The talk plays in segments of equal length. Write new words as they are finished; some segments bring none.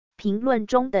评论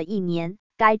中的一年，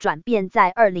该转变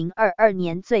在2022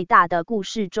年最大的故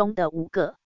事中的5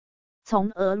个。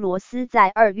从俄罗斯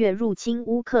在2月入侵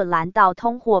乌克兰到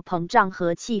通货膨胀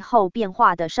和气候变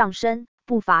化的上升，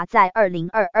不乏在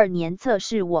2022年测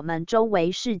试我们周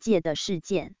围世界的事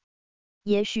件。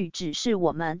也许只是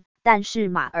我们，但是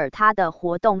马耳他的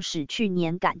活动使去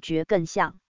年感觉更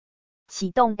像。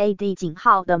启动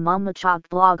AD- 的 Momachok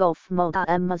Blog of Moda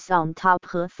Amazon Top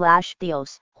和 Flash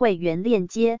Deals 会员链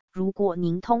接。如果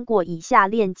您通过以下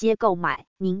链接购买，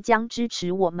您将支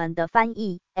持我们的翻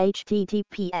译。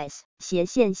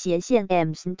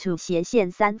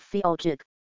https://ams2/3fiojik。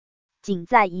仅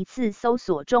在一次搜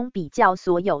索中比较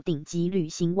所有顶级旅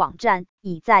行网站，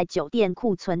以在酒店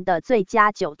库存的最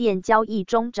佳酒店交易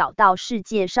中找到世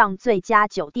界上最佳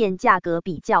酒店价格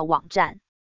比较网站。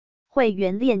会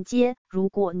员链接，如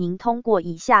果您通过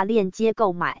以下链接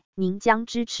购买，您将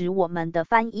支持我们的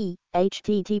翻译。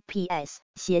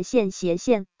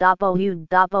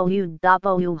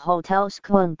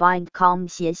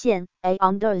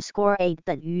https://www.hotelscombined.com/a_8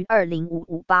 等于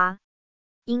20558。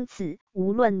因此，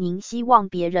无论您希望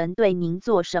别人对您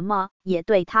做什么，也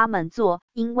对他们做，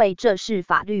因为这是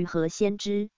法律和先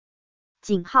知。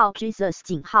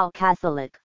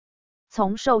Jesus-Catholic。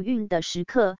从受孕的时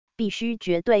刻，必须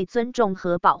绝对尊重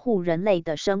和保护人类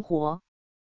的生活。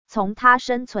从他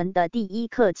生存的第一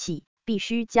刻起，必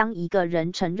须将一个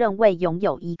人承认为拥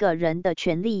有一个人的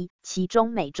权利，其中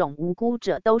每种无辜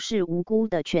者都是无辜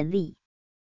的权利。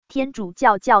天主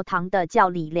教教堂的教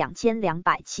理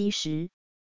2270。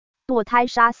堕胎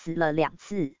杀死了2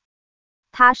次。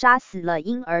他杀死了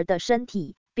婴儿的身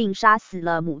体，并杀死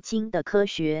了母亲的科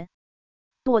学。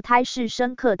堕胎是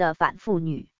深刻的反妇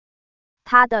女。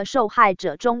他的受害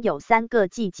者中有3个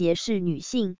季节是女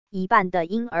性，一半的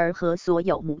婴儿和所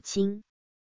有母亲。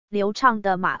流畅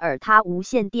的马耳他无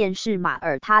线电是马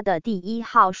耳他的第1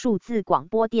号数字广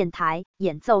播电台，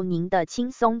演奏您的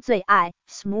轻松最爱。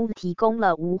Smooth 提供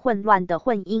了无混乱的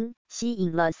混音，吸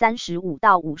引了35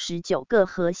到59个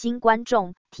核心观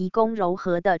众，提供柔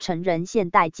和的成人现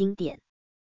代经典。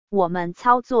我们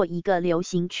操作一个流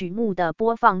行曲目的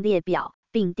播放列表，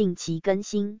并定期更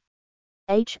新。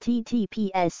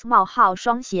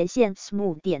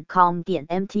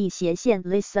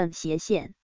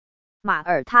https://smooth.com.mt/listen/。马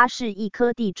耳他是一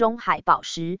颗地中海宝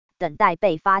石，等待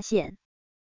被发现。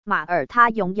马耳他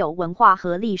拥有文化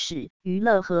和历史、娱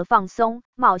乐和放松、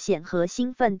冒险和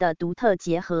兴奋的独特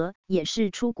结合，也是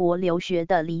出国留学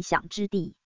的理想之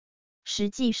地。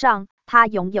实际上，它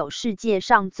拥有世界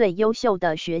上最优秀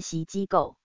的学习机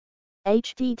构。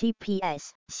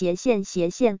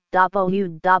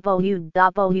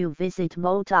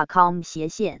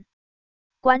https://www.visitmo.com/。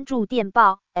关注电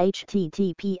报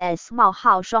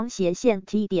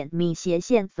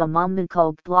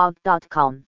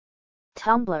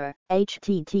https://t.me/themomicalblog.com。Tumblr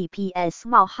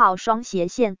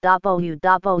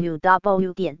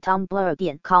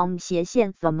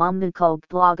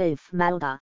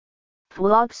https://www.tumblr.com/themomicalblog/if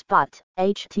Blogspot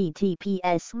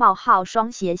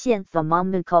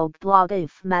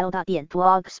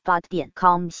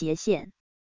https://themomicalblog/if/blogspot.com/。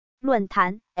论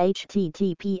坛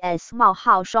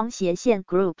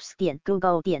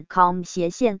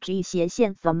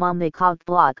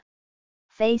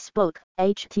https://groups.google.com/g/themomicalblog。Facebook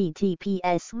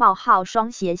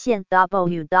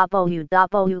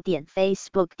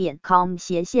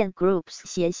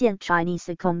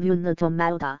https://www.facebook.com/groups/Chinese Community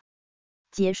Malta。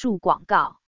结束广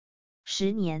告。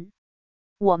10年，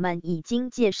我们已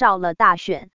经介绍了大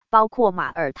选，包括马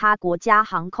耳他国家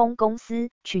航空公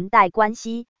司、裙带关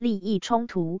系、利益冲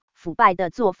突、腐败的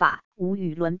做法、无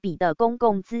与伦比的公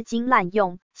共资金滥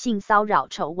用、性骚扰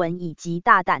丑闻以及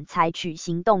大胆采取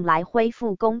行动来恢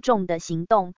复公众的行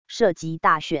动，涉及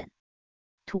大选。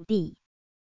土地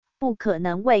不可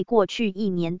能为过去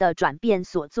1年的转变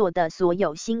所做的所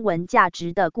有新闻价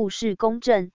值的故事公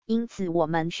正，因此我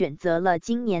们选择了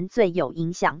今年最有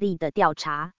影响力的调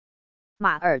查。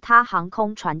马耳他航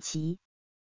空传奇。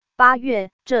8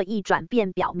月，这一转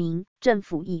变表明，政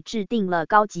府已制定了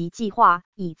高级计划，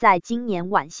以在今年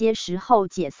晚些时候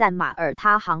解散马耳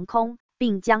他航空，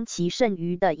并将其剩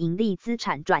余的盈利资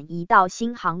产转移到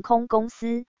新航空公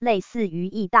司，类似于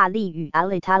意大利与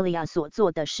Alitalia 所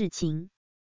做的事情。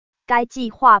该计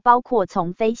划包括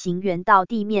从飞行员到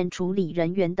地面处理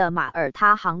人员的马耳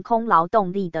他航空劳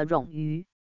动力的冗余。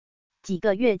几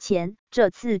个月前，这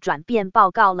次转变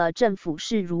报告了政府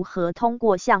是如何通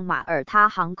过向马耳他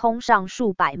航空上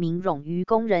数百名冗余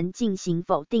工人进行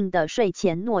否定的税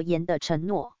前诺言的承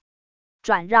诺。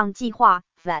转让计划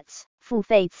VETS 付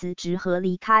费辞职和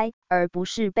离开，而不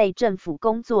是被政府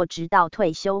工作直到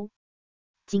退休。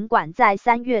尽管在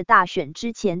3月大选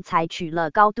之前采取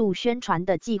了高度宣传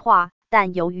的计划，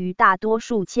但由于大多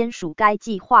数签署该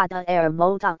计划的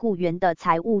Air-Moda 雇员的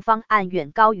财务方案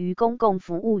远高于公共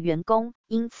服务员工，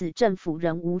因此政府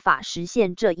仍无法实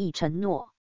现这一承诺。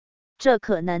这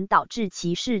可能导致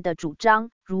歧视的主张，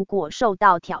如果受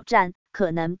到挑战，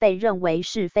可能被认为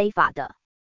是非法的。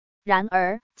然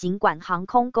而，尽管航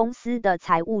空公司的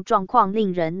财务状况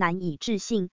令人难以置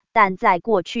信，但在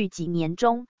过去几年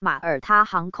中，马耳他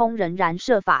航空仍然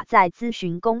设法在咨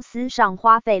询公司上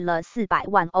花费了400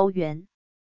万欧元。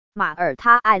马耳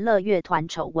他爱乐乐团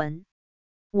丑闻。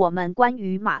我们关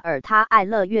于马耳他爱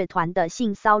乐乐团的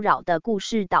性骚扰的故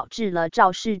事导致了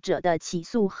肇事者的起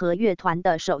诉和乐团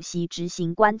的首席执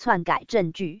行官篡改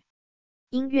证据。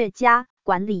音乐家、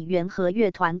管理员和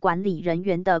乐团管理人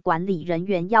员的管理人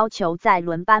员要求在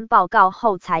轮班报告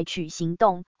后采取行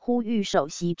动，呼吁首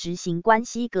席执行官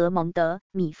西格蒙德·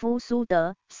米夫苏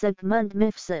德 Sigmund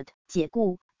Mifsud 解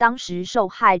雇。当时受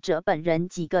害者本人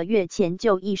几个月前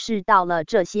就意识到了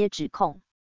这些指控。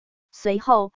随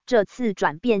后，这次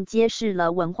转变揭示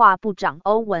了文化部长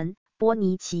欧文·波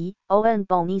尼奇 （Owen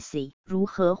Bonici） 如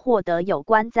何获得有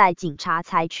关在警察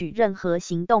采取任何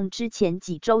行动之前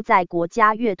几周在国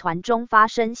家乐团中发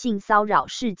生性骚扰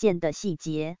事件的细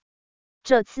节。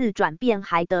这次转变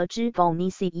还得知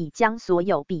Bonici 已将所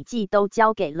有笔记都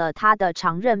交给了他的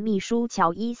常任秘书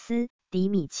乔伊斯·迪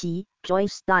米奇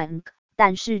 （Joyce Stein），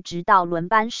但是直到轮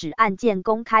班使案件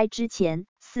公开之前，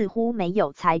似乎没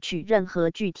有采取任何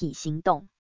具体行动。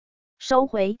收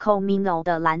回 Comino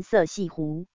的蓝色西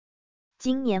湖。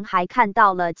今年还看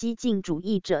到了激进主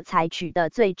义者采取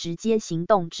的最直接行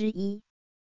动之一。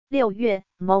6月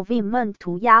 ，Movement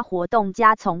涂鸦活动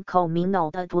家从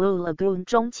Comino 的 Blue Lagoon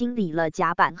中清理了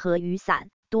甲板和雨伞，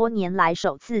多年来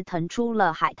首次腾出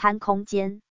了海滩空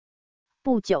间。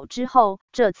不久之后，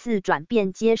这次转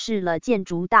变揭示了建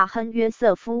筑大亨约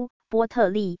瑟夫·波特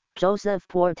利 （Joseph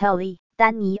Portelli）、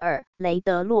丹尼尔·雷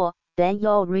德洛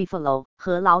 （Daniel Rifalo）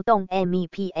 和劳动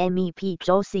MEP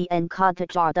Josie and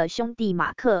Cottager 的兄弟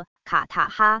马克·卡塔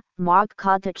哈 （Mark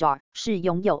Cottager） 是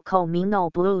拥有 Comino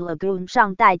Blue Lagoon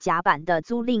上带甲板的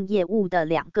租赁业务的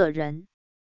2个人。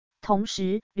同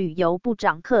时，旅游部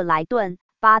长克莱顿·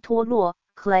巴托洛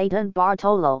 （Clayton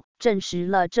Bartolo） 证实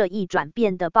了这一转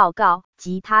变的报告，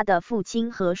及他的父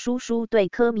亲和叔叔对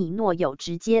科米诺有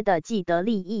直接的既得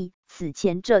利益。此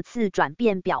前这次转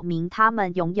变表明他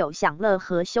们拥有享乐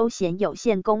和休闲有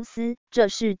限公司，这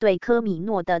是对科米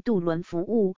诺的渡轮服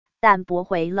务，但驳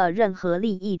回了任何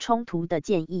利益冲突的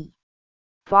建议。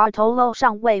Bartolo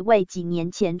尚未为几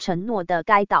年前承诺的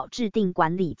该岛制定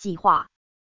管理计划。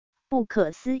不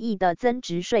可思议的增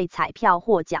值税彩票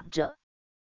获奖者，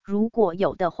如果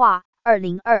有的话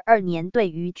，2022年对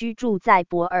于居住在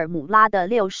博尔姆拉的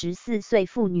64岁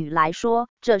妇女来说，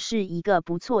这是一个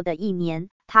不错的一年。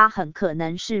她很可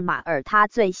能是马耳他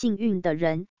最幸运的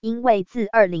人，因为自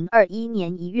2021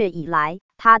年1月以来，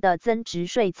她的增值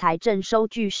税财政收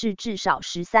据是至少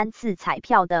13次彩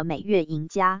票的每月赢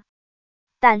家。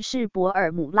但是博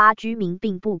尔姆拉居民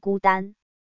并不孤单。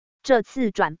这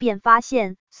次转变发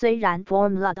现，虽然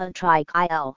Formula 的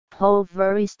Trial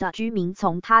Pulverista 居民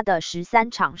从他的13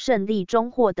场胜利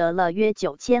中获得了约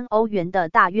9000欧元的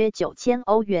大约9000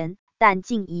欧元，但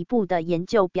进一步的研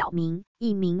究表明，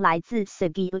一名来自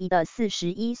Segui 的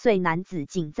41岁男子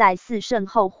仅在4胜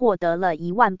后获得了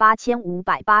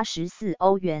18584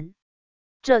欧元。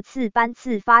这次班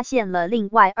次发现了另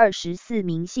外24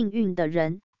名幸运的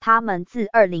人，他们自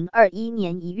2021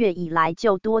年1月以来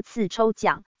就多次抽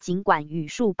奖，尽管与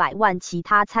数百万其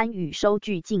他参与收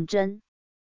据竞争。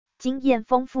经验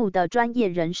丰富的专业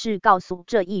人士告诉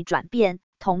这一转变，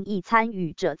同意参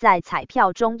与者在彩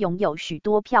票中拥有许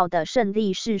多票的胜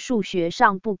利是数学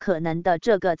上不可能的，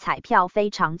这个彩票非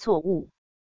常错误。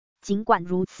尽管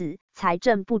如此，财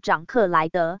政部长克莱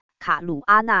德·卡鲁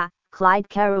阿纳 （Clyde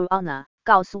Caruana）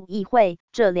 告诉议会，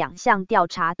这2项调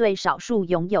查对少数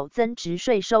拥有增值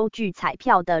税收据彩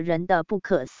票的人的不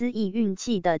可思议运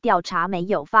气的调查没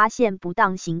有发现不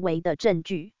当行为的证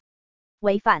据。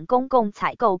违反公共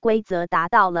采购规则达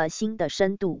到了新的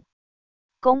深度。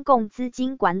公共资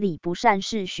金管理不善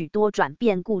是许多转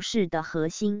变故事的核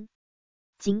心。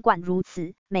尽管如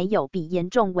此，没有比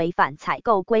严重违反采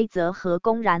购规则和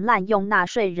公然滥用纳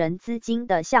税人资金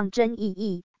的象征意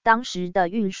义。当时的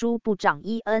运输部长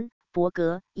伊恩·伯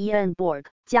格 （Ian Borg）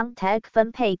 将 TAG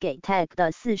分配给 TAG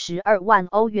的42万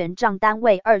欧元账单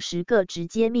为20个直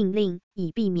接命令，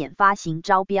以避免发行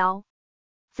招标。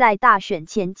在大选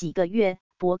前几个月，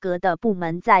伯格的部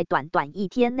门在短短1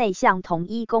天内向同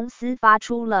一公司发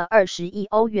出了20亿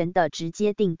欧元的直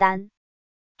接订单。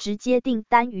直接订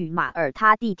单与马耳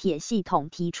他地铁系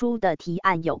统提出的提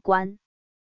案有关。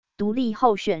独立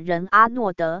候选人阿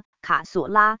诺德·卡索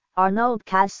拉 （Arnold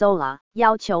Cazzola）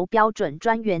 要求标准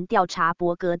专员调查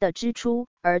伯格的支出，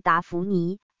而达芙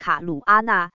妮·卡鲁阿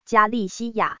纳·加利西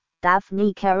亚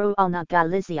 （Daphne Caruana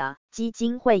Galizia） 基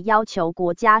金会要求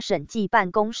国家审计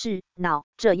办公室 （NAO）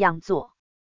 这样做。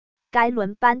该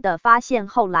轮班的发现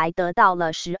后来得到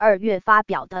了12月发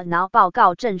表的 NAO 报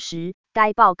告证实。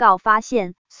该报告发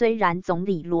现，虽然总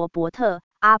理罗伯特·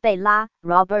阿贝拉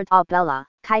 （Robert Abela）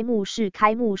 开幕式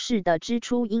的支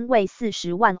出因为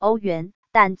40万欧元，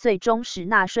但最终使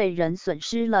纳税人损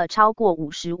失了超过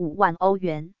55万欧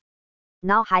元。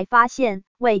NAO 还发现，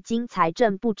未经财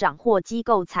政部长或机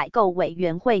构采购委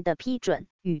员会的批准，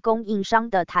与供应商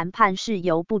的谈判是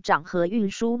由部长和运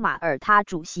输马耳他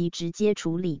主席直接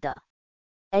处理的。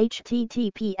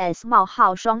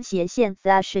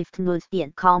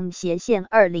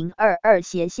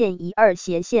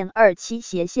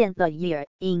https://theshiftnews.com/2022/12/27/the year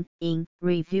in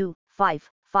review 5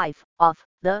 of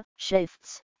the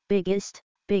Shift's biggest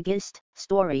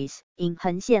stories in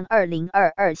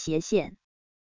 2022